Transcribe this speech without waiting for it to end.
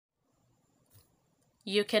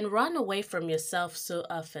You can run away from yourself so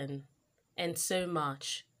often and so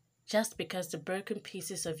much just because the broken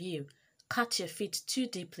pieces of you cut your feet too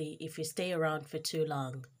deeply if you stay around for too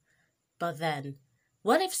long. But then,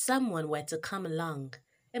 what if someone were to come along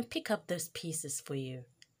and pick up those pieces for you?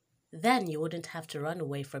 Then you wouldn't have to run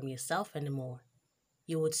away from yourself anymore.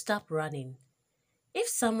 You would stop running. If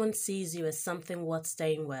someone sees you as something worth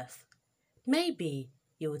staying with, maybe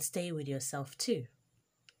you would stay with yourself too.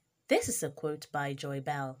 This is a quote by Joy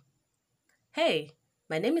Bell. Hey,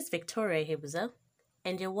 my name is Victoria Hibuza,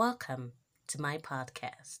 and you're welcome to my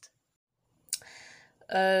podcast.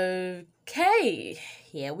 Okay,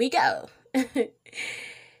 here we go.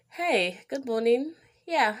 Hey, good morning.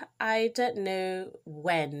 Yeah, I don't know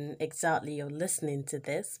when exactly you're listening to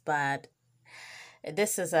this, but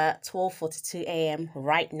this is at 12:42 a.m.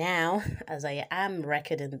 right now as I am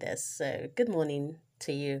recording this. So, good morning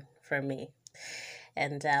to you from me.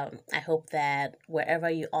 And I hope that wherever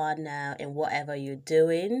you are now and whatever you're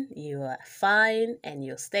doing, you are fine and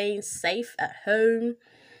you're staying safe at home,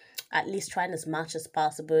 at least trying as much as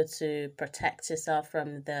possible to protect yourself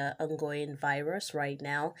from the ongoing virus right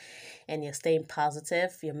now. And you're staying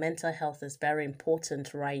positive. Your mental health is very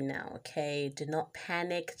important right now, okay? Do not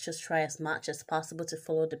panic. Just try as much as possible to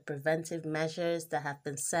follow the preventive measures that have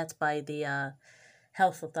been set by the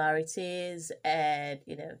health authorities, and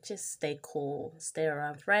just stay cool, stay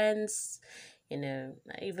around friends,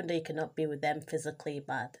 even though you cannot be with them physically,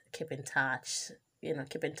 but keep in touch,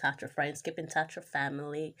 keep in touch with friends, keep in touch with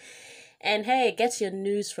family, and hey, get your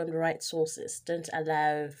news from the right sources. Don't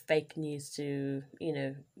allow fake news to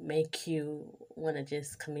make you want to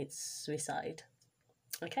just commit suicide.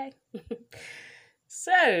 Okay.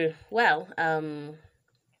 So, well, I'm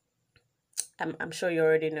sure you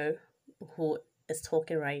already know who is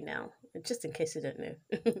talking right now. Just in case you don't know,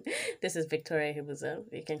 this is Victoria Hibuzo.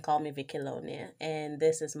 You can call me Vicky Lonia, and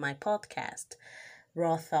this is my podcast,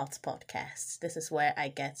 Raw Thoughts Podcast. This is where I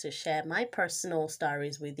get to share my personal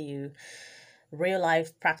stories with you, real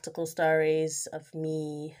life practical stories of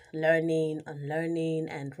me learning, unlearning,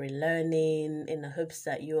 and relearning in the hopes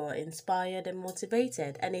that you are inspired and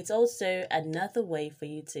motivated. And it's also another way for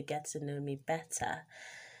you to get to know me better.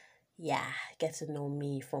 Yeah, get to know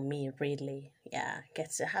me for me, really. Yeah, get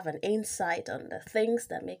to have an insight on the things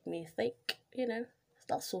that make me think,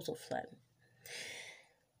 that sort of fun.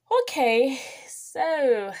 Okay,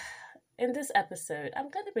 so in this episode, I'm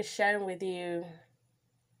going to be sharing with you,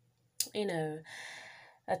 you know,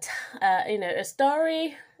 a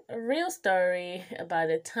story, a real story about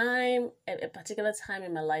a particular time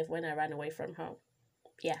in my life when I ran away from home.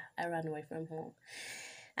 Yeah, I ran away from home.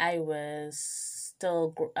 I was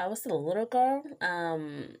still a little girl.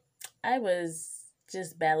 I was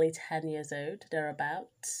just barely 10 years old,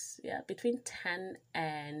 thereabouts. Yeah, between 10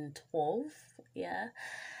 and 12. Yeah.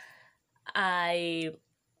 I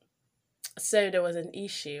So there was an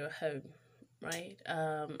issue at home, right?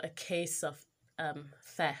 A case of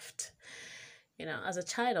theft. As a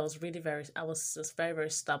child, I was a very, very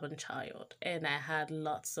stubborn child, and I had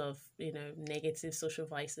lots of, negative social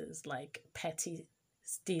vices like petty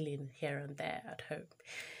stealing here and there at home.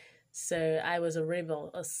 So I was a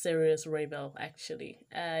rebel, a serious rebel, actually.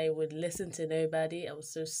 I would listen to nobody. I was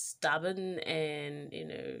so stubborn, and,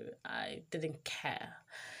 I didn't care,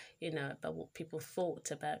 about what people thought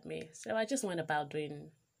about me. So I just went about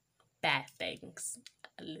doing bad things,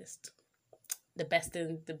 at least the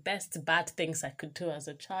best bad things I could do as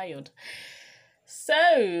a child.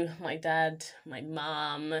 So my dad, my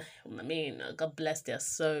mom, God bless their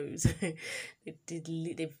souls.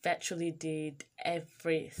 They virtually did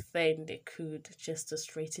everything they could just to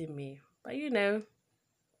straighten me. But a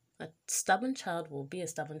stubborn child will be a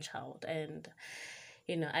stubborn child, and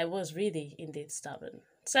I was really indeed stubborn.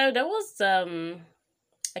 So there was a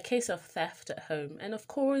case of theft at home, and of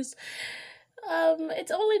course,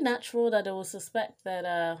 it's only natural that they will suspect that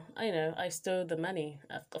I stole the money.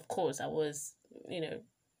 Of course, I was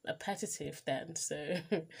appetitive then, so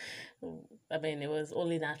it was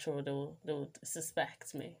only natural they would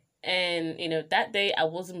suspect me. And that day I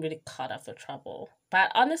wasn't really caught up for trouble.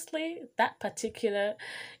 But honestly, that particular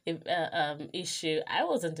issue, I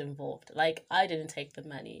wasn't involved. Like, I didn't take the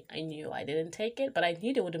money. I knew I didn't take it, but I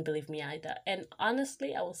knew they wouldn't believe me either. And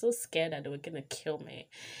honestly, I was so scared that they were gonna kill me.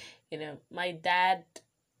 My dad,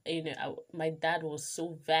 my dad was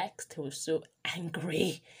so vexed. He was so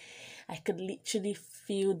angry. I could literally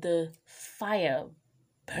feel the fire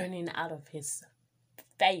burning out of his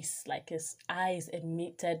face, like his eyes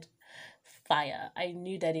emitted fire. I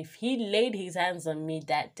knew that if he laid his hands on me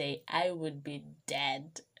that day, I would be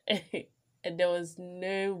dead. And there was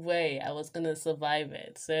no way I was gonna survive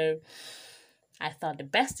it. So I thought the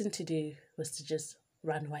best thing to do was to just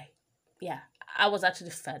run away. Yeah, I was actually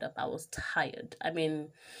fed up. I was tired. I mean,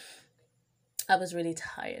 I was really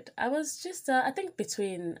tired. I was just, I think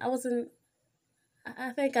between, I was in, I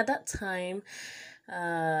think at that time,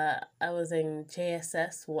 I was in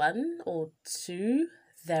JSS 1 or 2,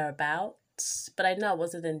 thereabouts. But I know I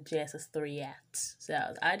wasn't in JSS 3 yet. So I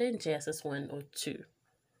was either in JSS 1 or 2.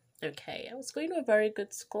 Okay, I was going to a very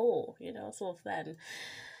good school, sort of then.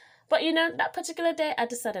 But that particular day, I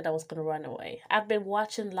decided I was going to run away. I've been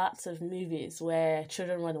watching lots of movies where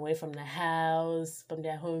children run away from their house, from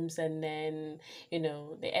their homes, and then,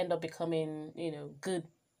 they end up becoming,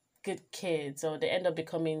 good kids, or they end up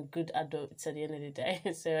becoming good adults at the end of the day.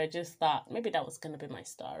 So I just thought maybe that was going to be my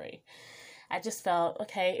story. I just felt,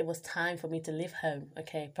 okay, it was time for me to leave home.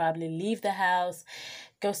 Okay, probably leave the house,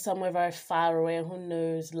 go somewhere very far away. Who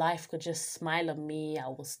knows? Life could just smile on me. I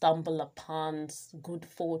will stumble upon good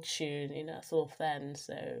fortune, sort of thing.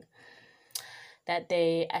 So that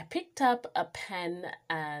day, I picked up a pen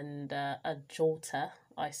and a jotter.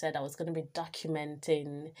 I said I was going to be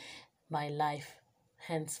documenting my life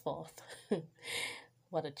henceforth.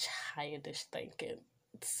 What a childish thinking.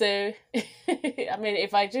 So, I mean,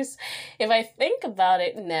 if I think about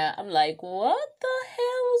it now, I'm like, what the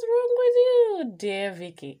hell was wrong with you, dear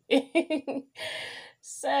Vicky?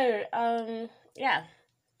 So, yeah.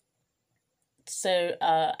 So,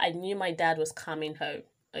 I knew my dad was coming home.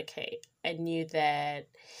 Okay. I knew that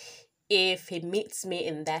if he meets me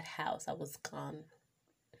in that house, I was gone.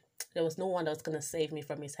 There was no one that was going to save me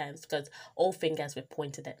from his hands because all fingers were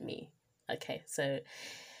pointed at me. Okay. So,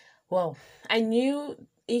 well, I knew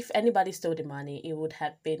if anybody stole the money, it would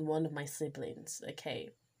have been one of my siblings.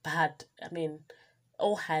 Okay. But, I mean,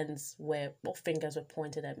 all fingers were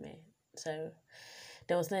pointed at me. So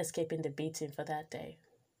there was no escaping the beating for that day.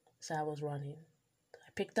 So I was running. I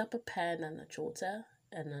picked up a pen and a jotter,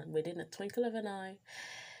 and within a twinkle of an eye,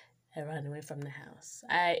 I ran away from the house.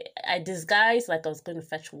 I disguised like I was going to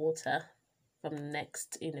fetch water from the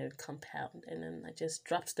next, compound. And then I just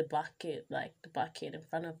dropped the bucket in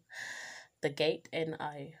front of the gate, and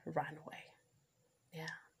I ran away. Yeah.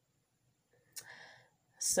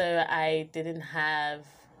 So I didn't have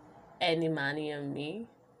any money on me.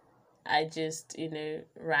 I just,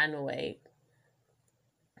 ran away.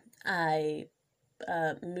 I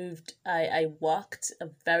I walked a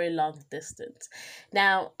very long distance.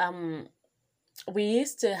 Now, we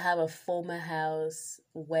used to have a former house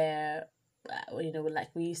where, like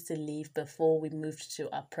we used to live before we moved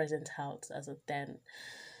to our present house as of then.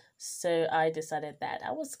 So I decided that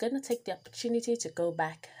I was going to take the opportunity to go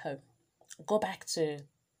back home, go back to,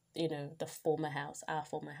 the former house, our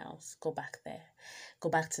former house, go back there, go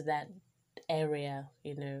back to that area,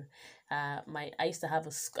 I used to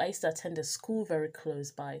I used to attend a school very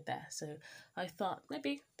close by there. So I thought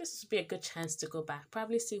maybe this would be a good chance to go back,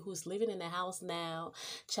 probably see who's living in the house now,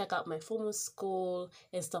 check out my former school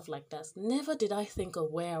and stuff like that. Never did I think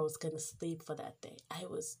of where I was going to sleep for that day. I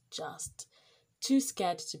was just too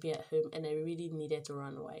scared to be at home, and I really needed to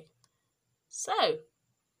run away. So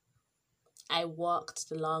I walked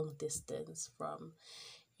the long distance from,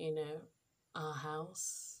 our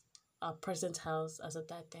house, our present house as of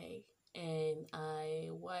that day, and I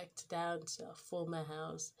walked down to our former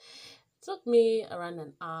house. It took me around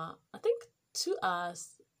an hour, I think 2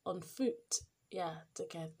 hours on foot, yeah, to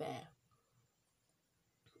get there.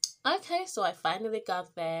 Okay, so I finally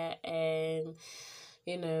got there, and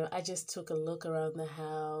I just took a look around the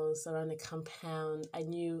house, around the compound. I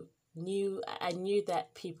knew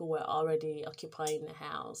that people were already occupying the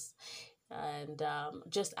house, and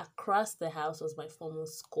just across the house was my former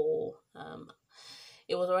school.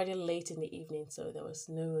 It was already late in the evening, so there was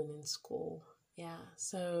no one in school. Yeah,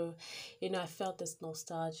 so I felt this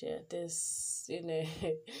nostalgia, this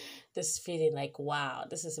this feeling like, wow,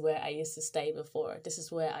 this is where I used to stay before. This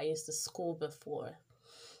is where I used to school before.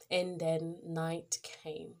 And then night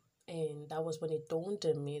came, and that was when it dawned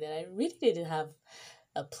on me that I really didn't have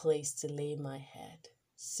a place to lay my head.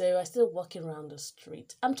 So I started walking around the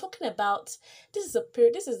street. I'm talking about, this is a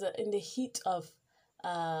period. In the heat of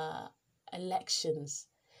uh elections.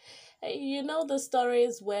 You know the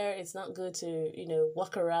stories where it's not good to,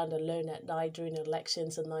 walk around alone at night during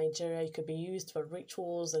elections in Nigeria. It could be used for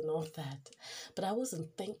rituals and all that. But I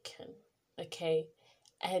wasn't thinking, okay?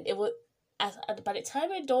 And it was, by the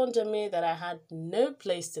time it dawned on me that I had no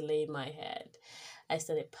place to lay my head, I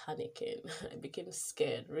started panicking. I became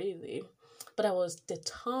scared, really. But I was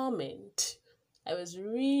determined. I was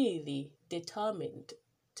really determined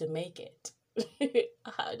to make it.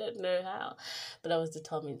 I don't know how, but I was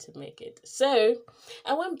determined to make it. So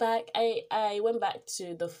I went back. I went back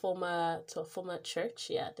to a former church.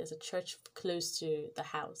 Yeah, there's a church close to the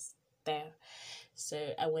house there.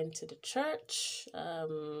 So I went to the church.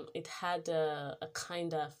 It had a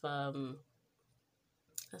kind of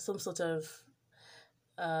some sort of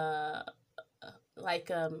uh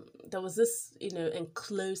there was this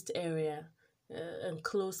enclosed area,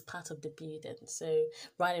 enclosed part of the building, so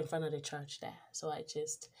right in front of the church there. So I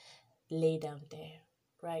just lay down there,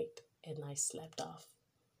 right, and I slept off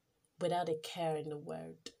without a care in the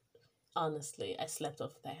world. Honestly, I slept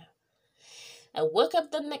off there. I woke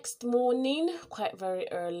up the next morning quite very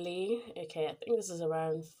early. Okay, I think this is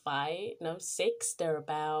around 5, no, 6, they're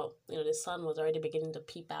about, the sun was already beginning to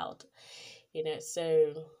peep out,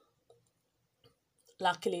 so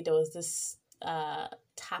luckily there was this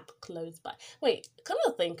tap close by. Wait, come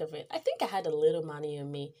to think of it, I think I had a little money on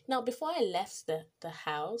me. Now, before I left the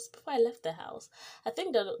house, I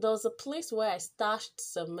think that there was a place where I stashed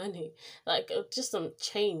some money, like just some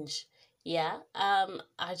change. Yeah.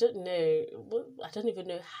 I don't know. I don't even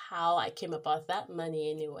know how I came about that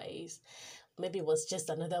money, anyways. Maybe it was just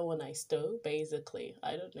another one I stole, basically.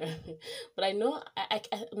 I don't know. But I know,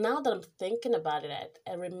 now that I'm thinking about it,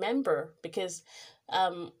 I remember because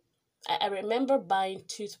um, I remember buying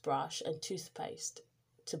toothbrush and toothpaste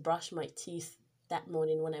to brush my teeth that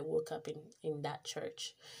morning when I woke up in that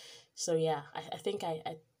church. So yeah, I think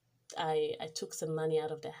I took some money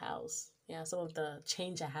out of the house. Yeah, some of the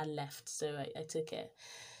change I had left, so I took it.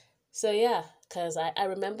 So yeah, because I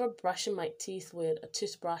remember brushing my teeth with a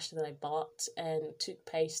toothbrush that I bought and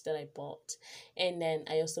toothpaste that I bought. And then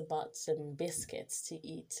I also bought some biscuits to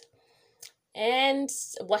eat. And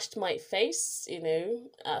washed my face,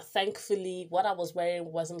 thankfully what I was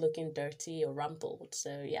wearing wasn't looking dirty or rumpled.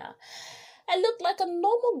 So yeah, I looked like a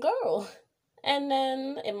normal girl. And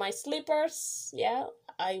then in my slippers, yeah,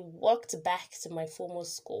 I walked back to my formal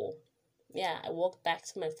school. Yeah, I walked back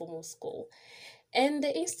to my formal school. And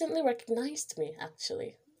they instantly recognized me,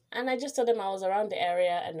 actually. And I just told them I was around the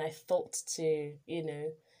area and I thought to,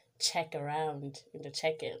 check around,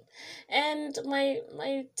 check in. And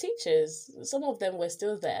my teachers, some of them were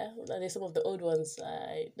still there. Like some of the old ones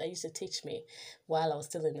that used to teach me while I was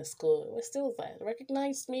still in the school were still there. They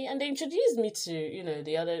recognized me and they introduced me to,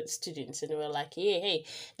 the other students, and they were like, hey,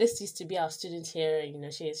 this used to be our student here.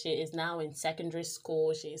 She is now in secondary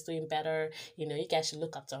school. She is doing better. You guys should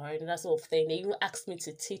look up to her and that sort of thing. They even asked me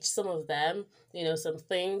to teach some of them, some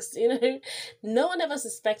things. No one ever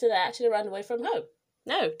suspected I actually ran away from home.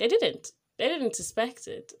 No, they didn't. They didn't suspect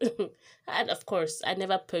it. And of course, I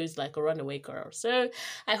never posed like a runaway girl. So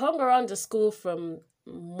I hung around the school from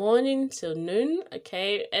morning till noon,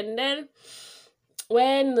 okay? And then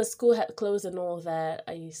when the school had closed and all that,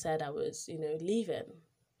 I said I was, leaving.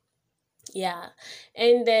 Yeah.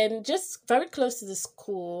 And then just very close to the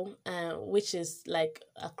school, which is like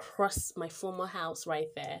across my former house right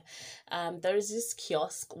there, there is this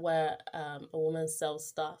kiosk where a woman sells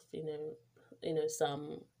stuff,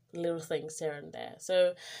 some little things here and there.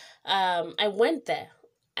 So I went there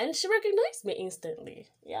and she recognized me instantly.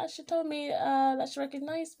 Yeah, she told me that she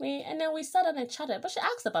recognized me, and then we sat down and chatted. But she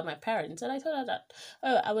asked about my parents, and I told her that,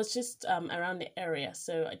 oh, I was just around the area,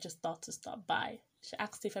 so I just thought to stop by. She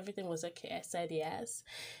asked if everything was okay. I said yes.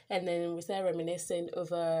 And then we started reminiscing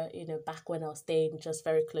over, back when I was staying just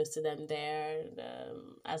very close to them there,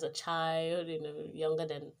 as a child, younger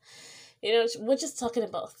than, we're just talking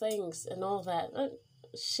about things and all that. And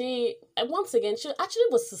once again, she actually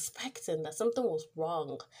was suspecting that something was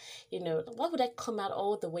wrong. Why would I come out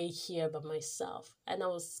all the way here by myself? And I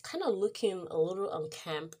was kind of looking a little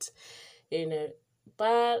unkempt, you know.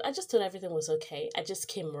 But I just thought everything was okay. I just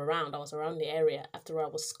came around. I was around the area. After all, I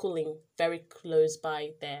was schooling very close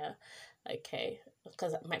by there. Okay.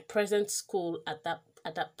 Because my present school at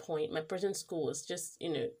that point, my present school was just,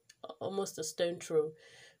 almost a stone throw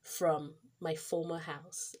from my former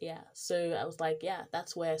house. Yeah. So I was like, yeah,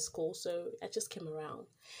 that's where I school. So I just came around,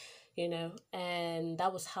 and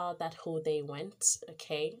that was how that whole day went.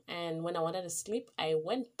 Okay. And when I wanted to sleep, I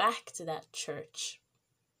went back to that church.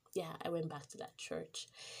 Yeah, I went back to that church.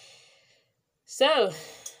 So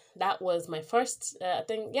that was my first, I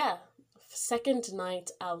think, yeah, second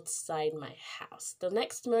night outside my house. The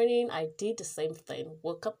next morning, I did the same thing.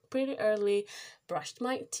 Woke up pretty early, brushed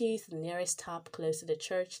my teeth, the nearest tap close to the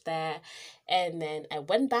church there, and then I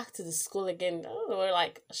went back to the school again. Oh, they were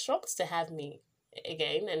like shocked to have me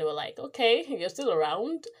again, and they were like, "Okay, you're still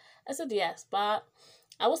around?" I said yes, but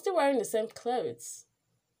I was still wearing the same clothes.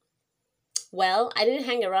 Well, I didn't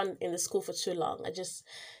hang around in the school for too long. I just,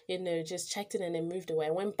 just checked in and then moved away.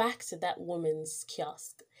 I went back to that woman's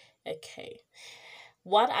kiosk. Okay.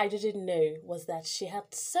 What I didn't know was that she had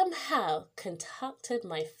somehow contacted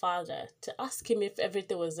my father to ask him if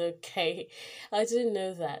everything was okay. I didn't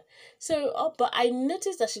know that. So, but I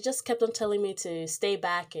noticed that she just kept on telling me to stay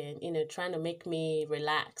back and, trying to make me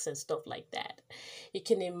relax and stuff like that. You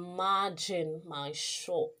can imagine my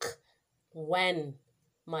shock when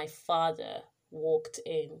my father walked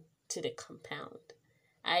in to the compound.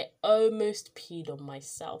 I almost peed on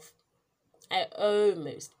myself. I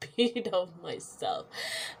almost peed on myself.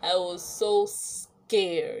 I was so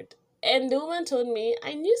scared. And the woman told me,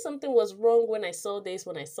 I knew something was wrong when I saw this,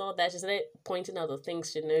 when I saw that. She started pointing out the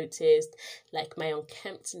things she noticed, like my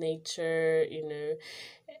unkempt nature,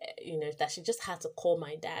 that she just had to call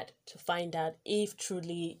my dad to find out if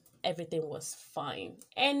truly everything was fine.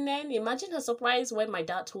 And then imagine her surprise when my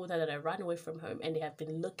dad told her that I ran away from home and they have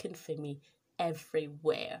been looking for me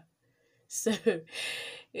everywhere. So,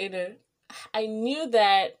 you know, I knew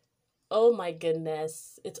that, oh my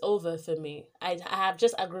goodness, it's over for me. I have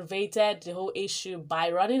just aggravated the whole issue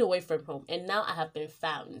by running away from home, and now I have been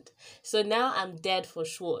found. So now I'm dead for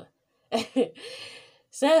sure.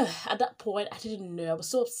 So at that point, I didn't know. I was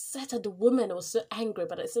so upset at the woman. I was so angry,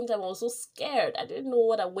 but at the same time, I was so scared. I didn't know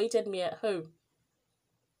what awaited me at home.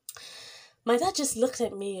 My dad just looked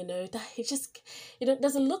at me, that he just,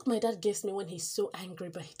 there's a look my dad gives me when he's so angry,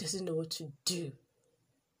 but he doesn't know what to do.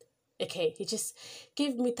 Okay, he just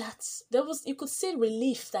gave me that. You could see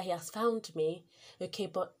relief that he has found me. Okay,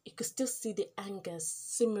 but you could still see the anger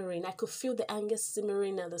simmering. I could feel the anger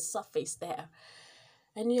simmering at the surface there.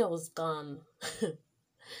 I knew I was gone.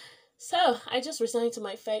 So I just resigned to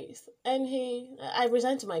my fate, and I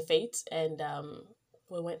resigned to my fate, and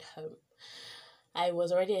we went home. I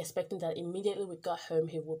was already expecting that immediately we got home,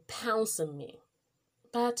 he would pounce on me.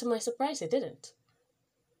 But to my surprise, he didn't.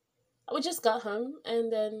 We just got home,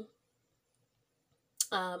 and then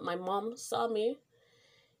my mom saw me,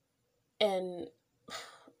 and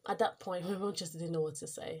at that point, my mom just didn't know what to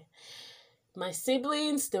say. My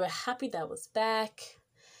siblings, they were happy that I was back.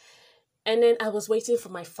 And then I was waiting for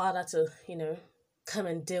my father to, come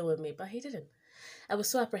and deal with me, but he didn't. I was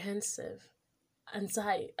so apprehensive. And so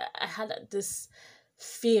I had this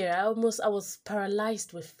fear. I was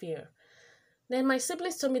paralyzed with fear. Then my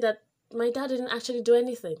siblings told me that my dad didn't actually do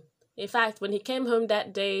anything. In fact, when he came home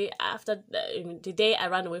that day, after the day I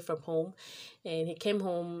ran away from home, and he came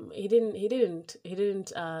home, he didn't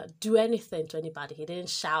do anything to anybody. He didn't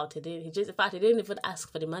shout. In fact, he didn't even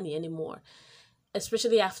ask for the money anymore.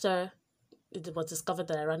 Especially after it was discovered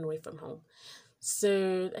that I ran away from home.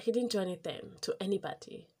 So he didn't do anything to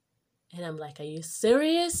anybody. And I'm like, are you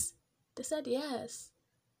serious? They said yes.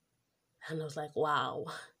 And I was like, wow.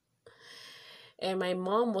 And my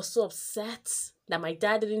mom was so upset that my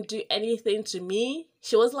dad didn't do anything to me.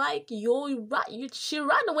 She was like, she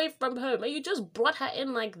ran away from home and you just brought her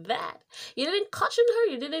in like that. You didn't caution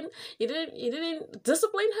her. You didn't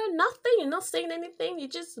discipline her. Nothing. You're not saying anything. You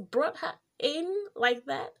just brought her in like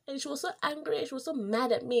that. And she was so angry. She was so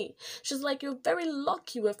mad at me. She's like, you're very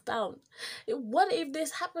lucky you were found. What if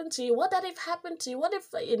this happened to you? What if happened to you? What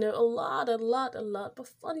if, a lot. But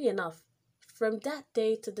funny enough, from that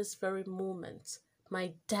day to this very moment,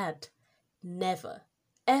 my dad never,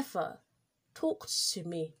 ever talked to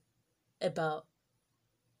me about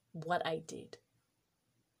what I did.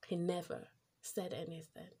 He never said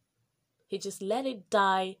anything. He just let it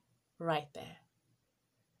die right there.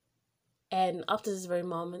 And up to this very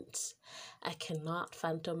moment, I cannot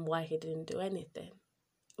fathom why he didn't do anything,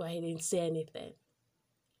 why he didn't say anything.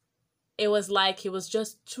 It was like he was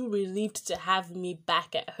just too relieved to have me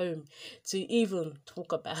back at home to even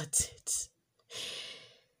talk about it.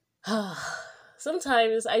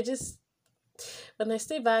 Sometimes when I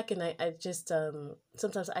stay back and I just,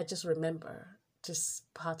 sometimes I just remember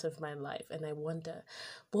just part of my life and I wonder,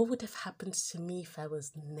 what would have happened to me if I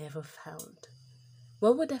was never found?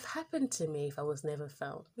 What would have happened to me if I was never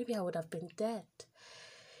found? Maybe I would have been dead.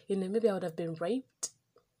 Maybe I would have been raped.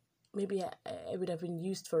 Maybe I would have been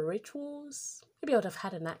used for rituals. Maybe I would have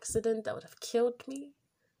had an accident that would have killed me.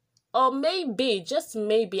 Or maybe, just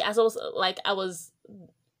maybe, as I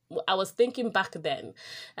was thinking back then,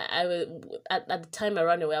 at the time I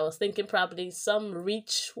ran away, I was thinking probably some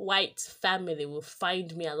rich white family will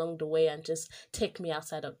find me along the way and just take me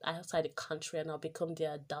outside the country and I'll become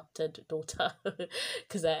their adopted daughter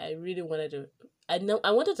because I really wanted to I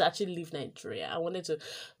wanted to actually leave Nigeria. I wanted to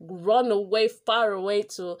run away, far away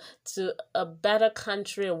to a better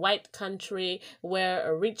country, a white country where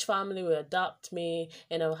a rich family will adopt me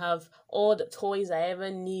and I'll have all the toys I ever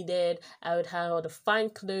needed. I would have all the fine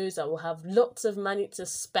clothes. I will have lots of money to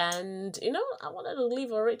spend. I wanted to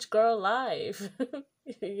live a rich girl life.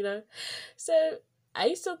 you know. So I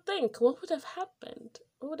used to think, what would have happened?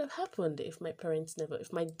 What would have happened if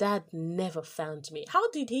if my dad never found me?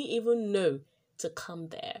 How did he even know to come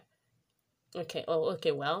there? Okay, well,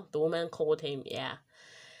 the woman called him, yeah.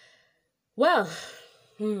 Well,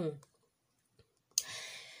 well,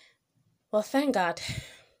 thank God.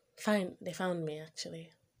 Fine, they found me,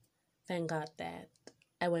 actually. Thank God that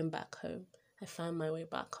I went back home. I found my way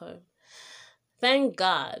back home. Thank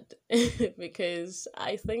God, because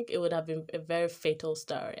I think it would have been a very fatal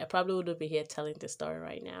story. I probably wouldn't be here telling the story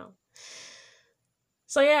right now.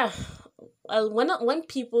 So yeah, when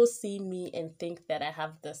people see me and think that I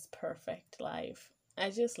have this perfect life, I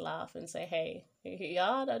just laugh and say, "Hey,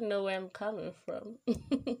 y'all don't know where I'm coming from."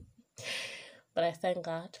 But I thank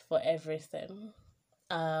God for everything.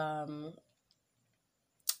 Um,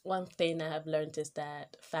 One thing I have learned is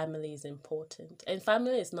that family is important. And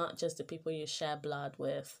family is not just the people you share blood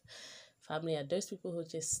with. Family are those people who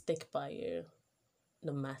just stick by you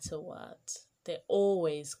no matter what. They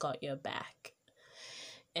always got your back.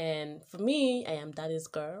 And for me, I am daddy's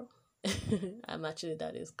girl. I'm actually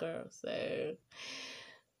daddy's girl. So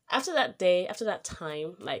after that day, after that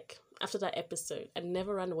time, like after that episode, I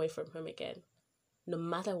never ran away from home again. No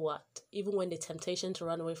matter what, even when the temptation to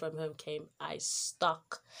run away from home came, I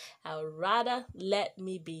stuck. I would rather let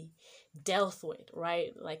me be dealt with,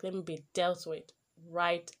 right? Like, let me be dealt with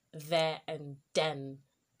right there and then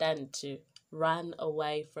than to run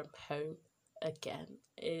away from home again.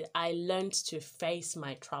 I learned to face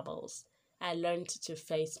my troubles. I learned to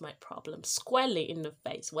face my problems squarely in the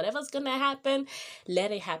face. Whatever's going to happen,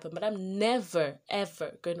 let it happen. But I'm never,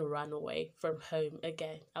 ever going to run away from home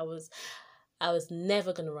again. I was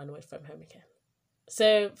never going to run away from home again.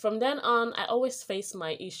 So from then on, I always face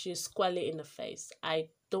my issues squarely in the face. I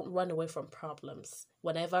don't run away from problems.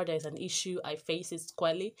 Whenever there's an issue, I face it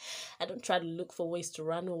squarely. I don't try to look for ways to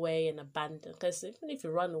run away and abandon. Because even if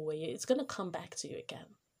you run away, it's going to come back to you again.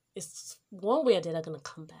 It's one way or the other going to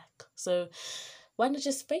come back. So why not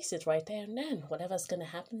just face it right there and then? Whatever's going to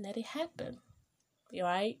happen, let it happen. You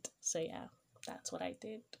right? So yeah, that's what I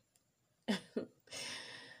did.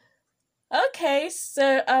 Okay,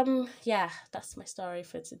 so yeah, that's my story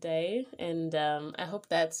for today, and I hope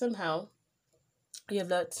that somehow you've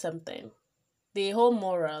learned something. The whole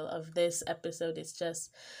moral of this episode is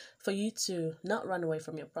just for you to not run away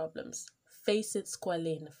from your problems. Face it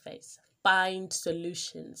squarely in the face. Find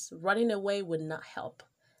solutions. Running away would not help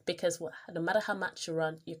because no matter how much you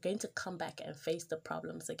run, you're going to come back and face the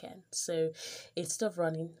problems again. So instead of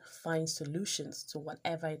running, find solutions to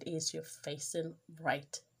whatever it is you're facing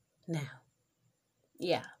right now.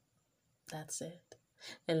 Yeah, that's it.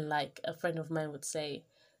 And like a friend of mine would say,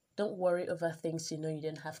 don't worry over things you know you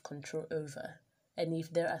don't have control over. And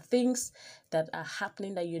if there are things that are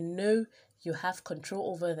happening that you know you have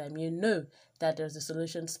control over them, you know that there's a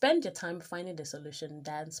solution, spend your time finding the solution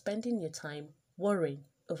than spending your time worrying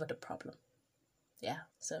over the problem. Yeah,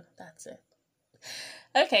 so that's it.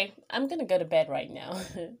 Okay, I'm gonna go to bed right now.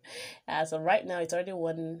 So right now it's already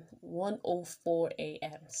 1:04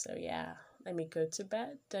 a.m. So yeah, let me go to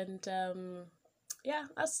bed and yeah,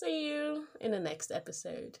 I'll see you in the next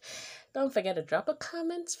episode. Don't forget to drop a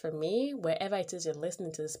comment for me wherever it is you're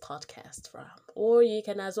listening to this podcast from. Or you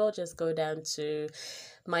can as well just go down to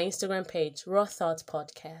my Instagram page, Raw Thoughts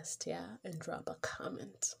Podcast, yeah, and drop a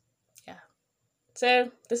comment. Yeah.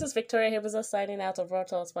 So this is Victoria Hibaza signing out of Raw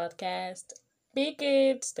Thoughts Podcast. Be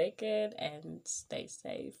good, and stay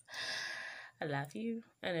safe. I love you,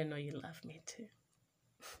 and I know you love me too.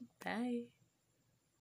 Bye.